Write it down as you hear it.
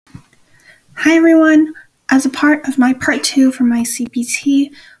Hi everyone! As a part of my part 2 for my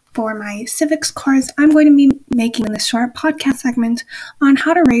CPT for my civics course, I'm going to be making this short podcast segment on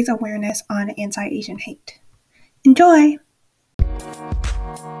how to raise awareness on anti-Asian hate. Enjoy!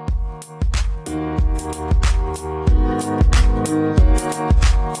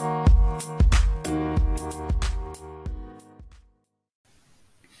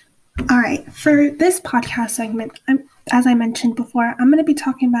 Alright, for this podcast segment, as I mentioned before, I'm going to be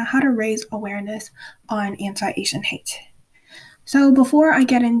talking about how to raise awareness on anti-Asian hate. So before I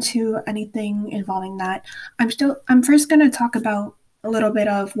get into anything involving that, I'm first going to talk about a little bit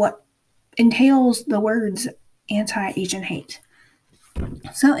of what entails the words anti-Asian hate.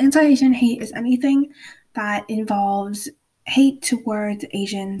 So anti-Asian hate is anything that involves hate towards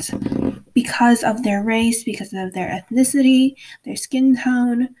Asians because of their race, because of their ethnicity, their skin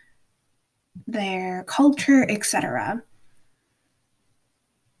tone, their culture, etc.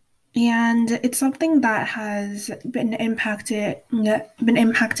 And it's something that has been impacting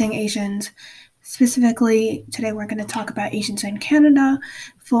Asians. Specifically, today we're going to talk about Asians in Canada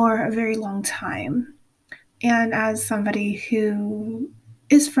for a very long time. And as somebody who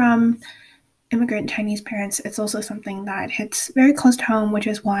is from immigrant Chinese parents, it's also something that hits very close to home, which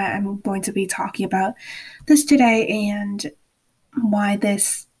is why I'm going to be talking about this today and why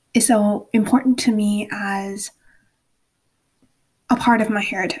this is so important to me as a part of my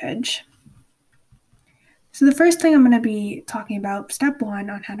heritage. So the first thing I'm going to be talking about, step 1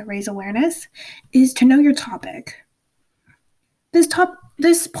 on how to raise awareness, is to know your topic.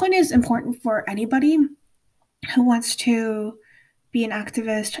 This point is important for anybody who wants to be an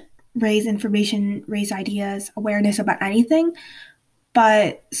activist, raise information, raise ideas, awareness about anything,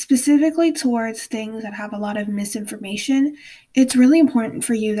 but specifically towards things that have a lot of misinformation. It's really important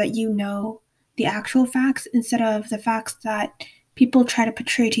for you that you know the actual facts instead of the facts that people try to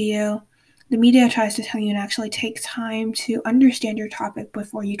portray to you. The media tries to tell you, and actually take time to understand your topic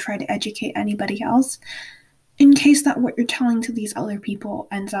before you try to educate anybody else, in case that what you're telling to these other people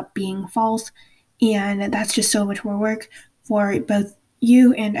ends up being false, and that's just so much more work for both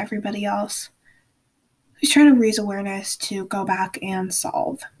you and everybody else who's trying to raise awareness to go back and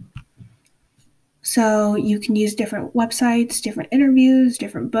solve. So you can use different websites, different interviews,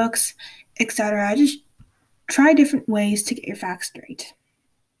 different books, etc. Just try different ways to get your facts straight.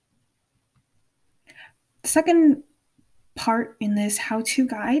 The second part in this how-to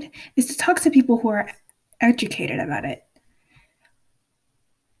guide is to talk to people who are educated about it.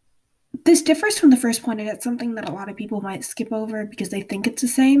 This differs from the first point, and it's something that a lot of people might skip over because they think it's the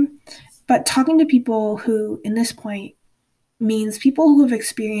same. But talking to people who, in this point, means people who have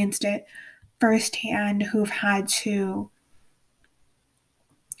experienced it firsthand, who've had to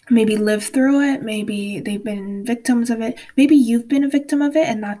maybe live through it, maybe they've been victims of it, maybe you've been a victim of it,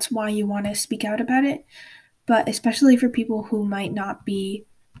 and that's why you want to speak out about it. But especially for people who might not be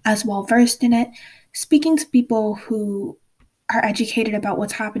as well versed in it, speaking to people who are educated about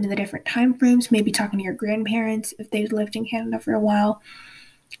what's happened in the different time frames, maybe talking to your grandparents if they've lived in Canada for a while,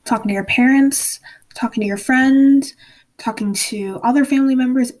 talking to your parents, talking to your friends, talking to other family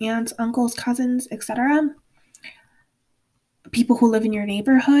members, aunts, uncles, cousins, etc. People who live in your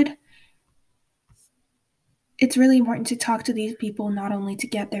neighborhood. It's really important to talk to these people not only to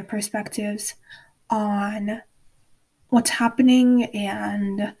get their perspectives on what's happening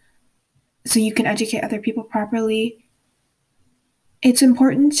and so you can educate other people properly. It's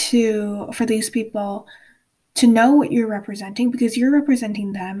important for these people to know what you're representing because you're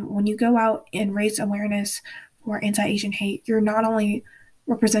representing them. When you go out and raise awareness for anti-Asian hate, you're not only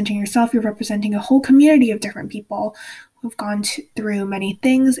representing yourself, you're representing a whole community of different people who've gone through many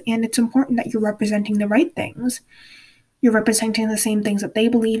things, and it's important that you're representing the right things. You're representing the same things that they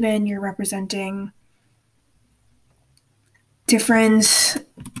believe in, you're representing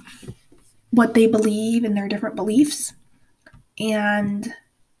what they believe in their different beliefs, and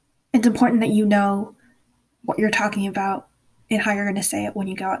it's important that you know what you're talking about and how you're going to say it when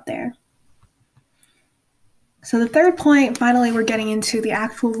you go out there. So the third point, finally, we're getting into the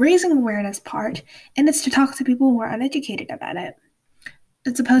actual raising awareness part, and it's to talk to people who are uneducated about it.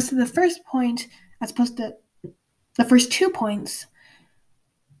 As opposed to the first 2 points,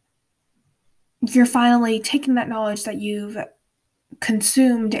 you're finally taking that knowledge that you've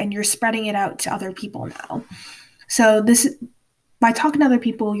consumed and you're spreading it out to other people now. So by talking to other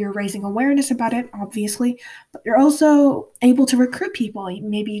people, you're raising awareness about it, obviously, but you're also able to recruit people.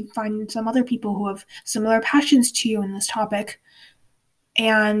 Maybe find some other people who have similar passions to you in this topic.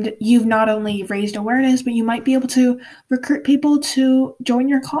 And you've not only raised awareness, but you might be able to recruit people to join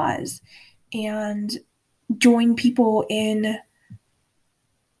your cause and join people in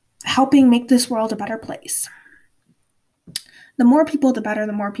helping make this world a better place. The more people, the better.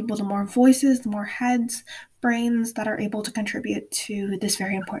 The more people, the more voices, the more heads, brains that are able to contribute to this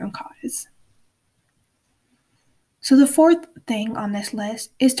very important cause. So the fourth thing on this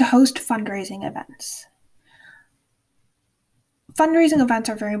list is to host fundraising events. Fundraising events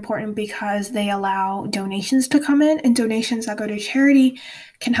are very important because they allow donations to come in, and donations that go to charity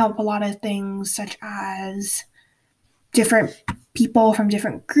can help a lot of things, such as different people from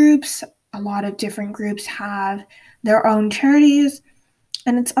different groups. A lot of different groups have their own charities,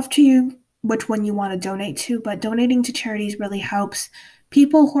 and it's up to you which one you want to donate to, but donating to charities really helps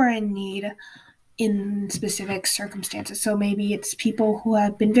people who are in need in specific circumstances. So maybe it's people who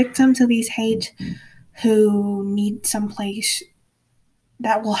have been victims of these hate, who need some place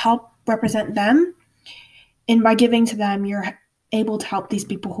that will help represent them. And by giving to them, you're able to help these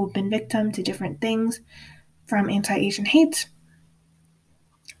people who've been victim to different things, from anti-Asian hate.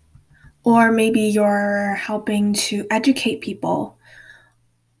 Or maybe you're helping to educate people.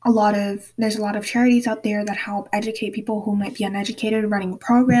 There's a lot of charities out there that help educate people who might be uneducated, running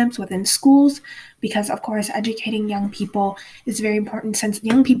programs within schools, because of course educating young people is very important, since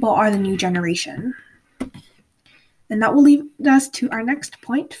young people are the new generation. And that will lead us to our next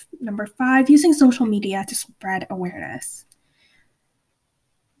point, number 5, using social media to spread awareness.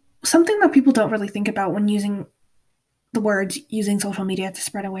 Something that people don't really think about when using the words using social media to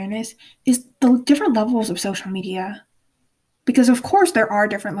spread awareness is the different levels of social media. Because of course there are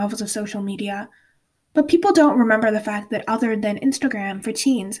different levels of social media, but people don't remember the fact that other than Instagram for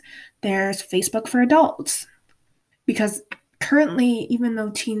teens, there's Facebook for adults. Because currently, even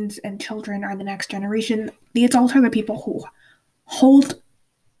though teens and children are the next generation, the adults are the people who hold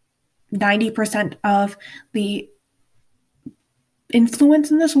 90% of the influence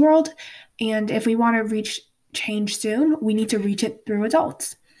in this world. And if we want to reach change soon, we need to reach it through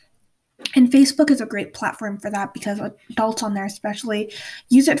adults. And Facebook is a great platform for that, because adults on there especially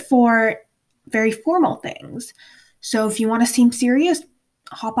use it for very formal things. So if you want to seem serious,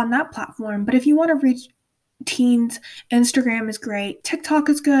 hop on that platform. But if you want to reach teens, Instagram is great, TikTok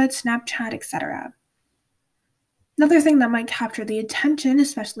is good, Snapchat, etc. Another thing that might capture the attention,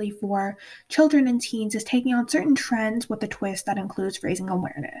 especially for children and teens, is taking on certain trends with a twist that includes raising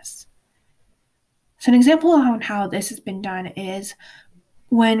awareness. So an example on how this has been done is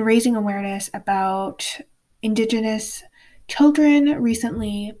when raising awareness about Indigenous children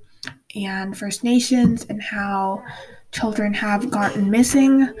recently and First Nations, and how children have gotten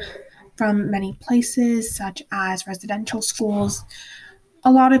missing from many places, such as residential schools.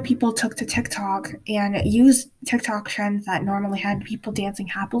 A lot of people took to TikTok and used TikTok trends that normally had people dancing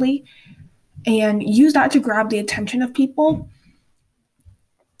happily and used that to grab the attention of people,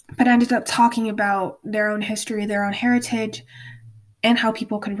 but ended up talking about their own history, their own heritage, and how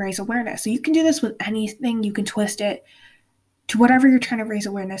people can raise awareness. So you can do this with anything. You can twist it to whatever you're trying to raise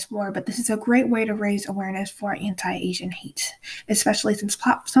awareness for, but this is a great way to raise awareness for anti-Asian hate, especially since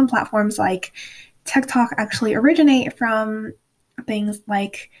some platforms like TikTok actually originate from things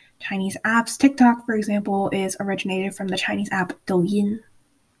like Chinese apps. TikTok, for example, is originated from the Chinese app Douyin.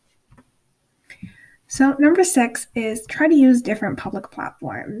 So number 6 is try to use different public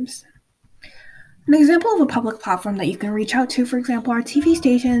platforms. An example of a public platform that you can reach out to, for example, are TV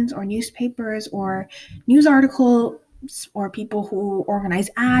stations or newspapers or news articles or people who organize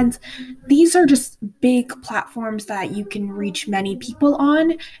ads. These are just big platforms that you can reach many people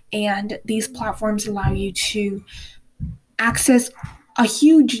on, and these platforms allow you to access a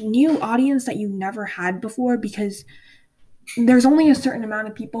huge new audience that you never had before, because there's only a certain amount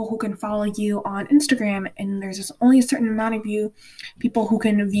of people who can follow you on Instagram, and there's only a certain amount of people who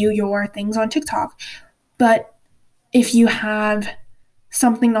can view your things on TikTok. But if you have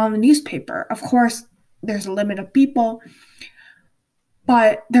something on the newspaper, of course, there's a limit of people,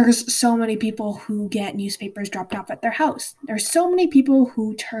 but there's so many people who get newspapers dropped off at their house. There's so many people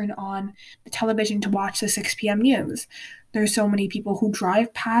who turn on the television to watch the 6 p.m. news. There's so many people who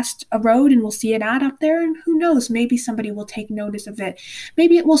drive past a road and will see an ad up there, and who knows, maybe somebody will take notice of it.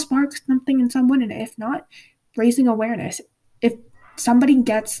 Maybe it will spark something in someone, and if not, raising awareness. If somebody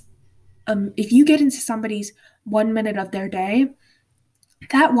gets, if you get into somebody's 1 minute of their day,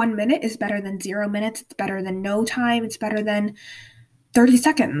 that 1 minute is better than 0 minutes. It's better than no time. It's better than 30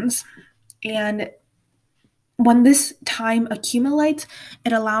 seconds. And when this time accumulates,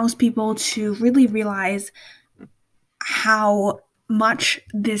 it allows people to really realize how much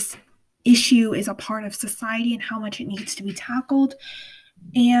this issue is a part of society and how much it needs to be tackled.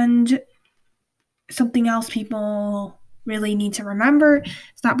 And something else people really need to remember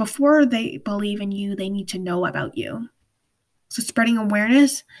is that before they believe in you, they need to know about you. So spreading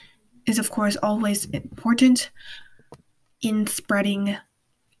awareness is, of course, always important in spreading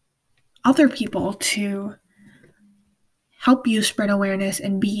other people to help you spread awareness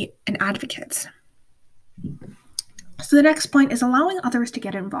and be an advocate. So the next point is allowing others to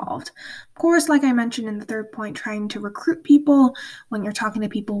get involved. Of course, like I mentioned in the third point, trying to recruit people when you're talking to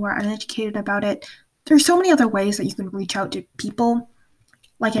people who are uneducated about it. There's so many other ways that you can reach out to people.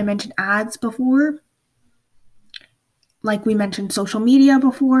 Like I mentioned ads before. Like we mentioned social media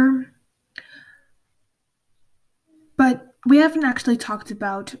before. But we haven't actually talked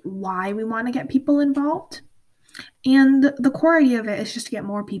about why we want to get people involved. And the core idea of it is just to get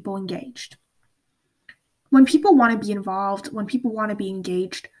more people engaged. When people want to be involved, when people want to be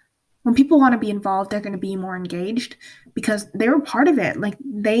engaged, when people want to be involved, they're going to be more engaged because they're a part of it. Like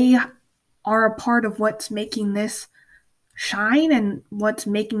they are a part of what's making this shine and what's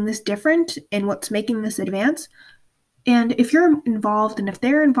making this different and what's making this advance. And if you're involved and if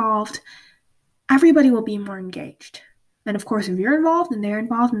they're involved, everybody will be more engaged. And of course, if you're involved and they're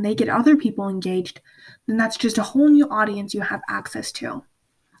involved and they get other people engaged, then that's just a whole new audience you have access to.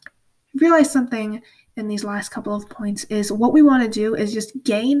 Realize something in these last couple of points is what we want to do is just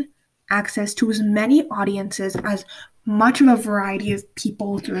gain access to as many audiences, as much of a variety of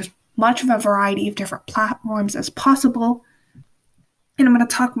people through as much of a variety of different platforms as possible. And I'm going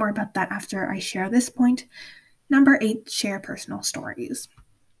to talk more about that after I share this point. Number 8, share personal stories.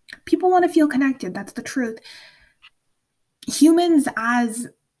 People want to feel connected. That's the truth. Humans as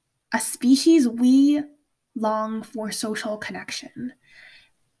a species, we long for social connection.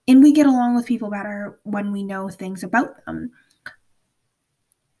 And we get along with people better when we know things about them.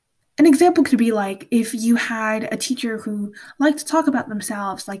 An example could be like if you had a teacher who liked to talk about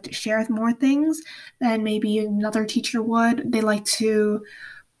themselves, liked to share more things than maybe another teacher would. They like to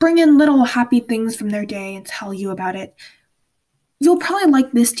bring in little happy things from their day and tell you about it. You'll probably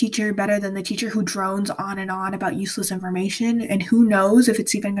like this teacher better than the teacher who drones on and on about useless information, and who knows if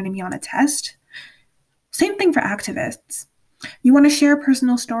it's even going to be on a test. Same thing for activists. You want to share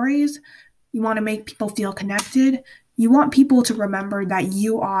personal stories. You want to make people feel connected. You want people to remember that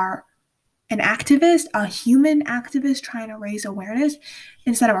you are an activist, a human activist trying to raise awareness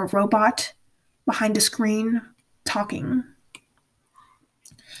instead of a robot behind a screen talking.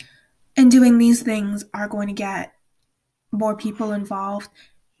 And doing these things are going to get more people involved,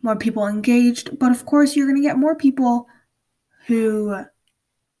 more people engaged, but of course you're going to get more people who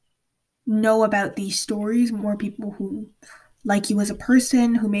know about these stories, more people who like you as a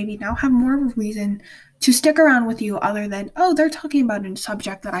person, who maybe now have more of a reason to stick around with you other than, oh, they're talking about a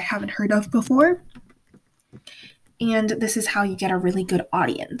subject that I haven't heard of before. And this is how you get a really good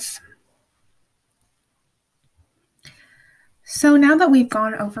audience. So now that we've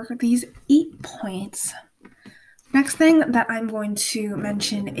gone over these 8 points, next thing that I'm going to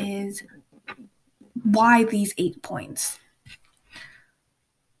mention is why these 8 points.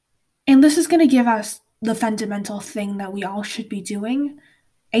 And this is going to give us the fundamental thing that we all should be doing.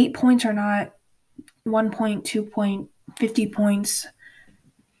 8 points are not 1 point, 2 point, 50 points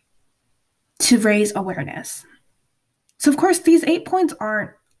to raise awareness. So of course, these 8 points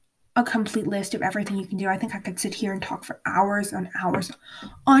aren't a complete list of everything you can do. I think I could sit here and talk for hours and hours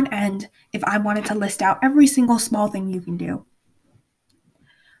on end if I wanted to list out every single small thing you can do.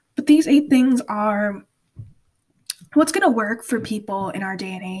 But these 8 things are what's going to work for people in our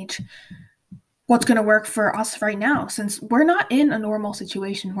day and age, what's going to work for us right now, since we're not in a normal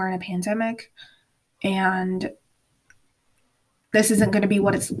situation. We're in a pandemic, and this isn't going to be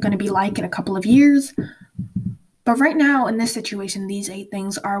what it's going to be like in a couple of years. But right now, in this situation, these 8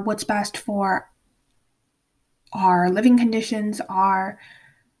 things are what's best for our living conditions, our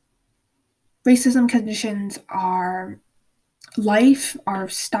racism conditions, our life, our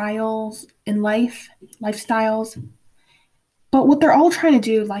styles in life, lifestyles. But what they're all trying to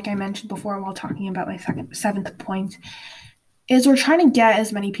do, like I mentioned before while talking about my 7th point, is we're trying to get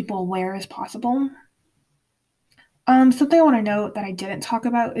as many people aware as possible. Something I want to note that I didn't talk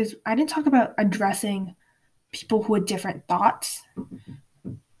about is I didn't talk about addressing people who had different thoughts.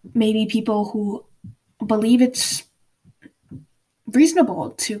 Maybe people who believe it's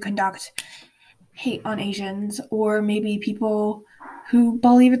reasonable to conduct hate on Asians, or maybe people who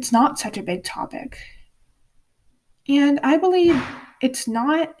believe it's not such a big topic. And I believe it's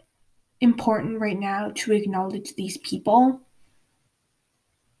not important right now to acknowledge these people.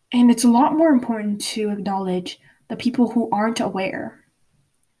 And it's a lot more important to acknowledge the people who aren't aware.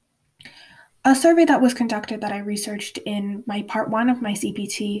 A survey that was conducted that I researched in my part 1 of my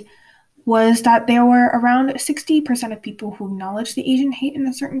CPT was that there were around 60% of people who acknowledged the Asian hate in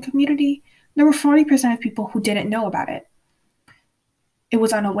a certain community. There were 40% of people who didn't know about it. it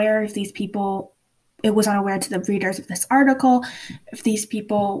was unaware if these people, it was unaware to the readers of this article, if these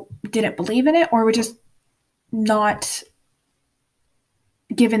people didn't believe in it or were just not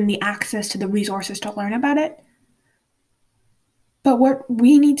given the access to the resources to learn about it. But what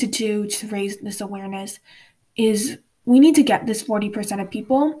we need to do to raise this awareness is we need to get this 40% of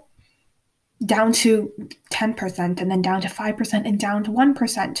people down to 10% and then down to 5% and down to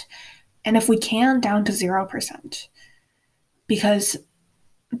 1%. And if we can, down to 0%. Because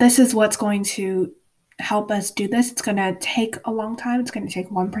this is what's going to help us do this. It's going to take a long time. It's going to take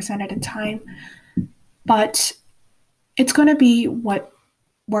 1% at a time. But it's going to be what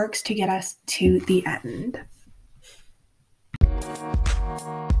works to get us to the end.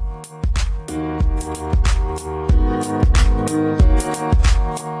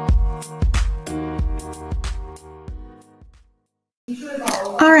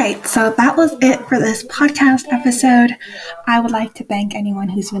 All right, so that was it for this podcast episode. I would like to thank anyone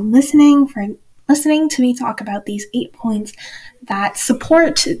who's been listening for listening to me talk about these 8 points that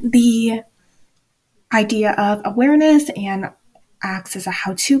support the idea of awareness and acts as a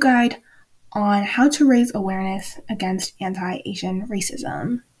how-to guide on how to raise awareness against anti-Asian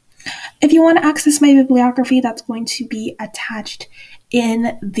racism. If you want to access my bibliography, that's going to be attached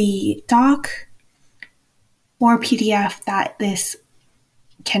in the doc or PDF that this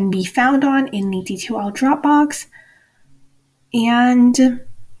can be found on in the D2L Dropbox. And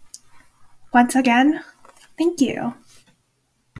once again, thank you.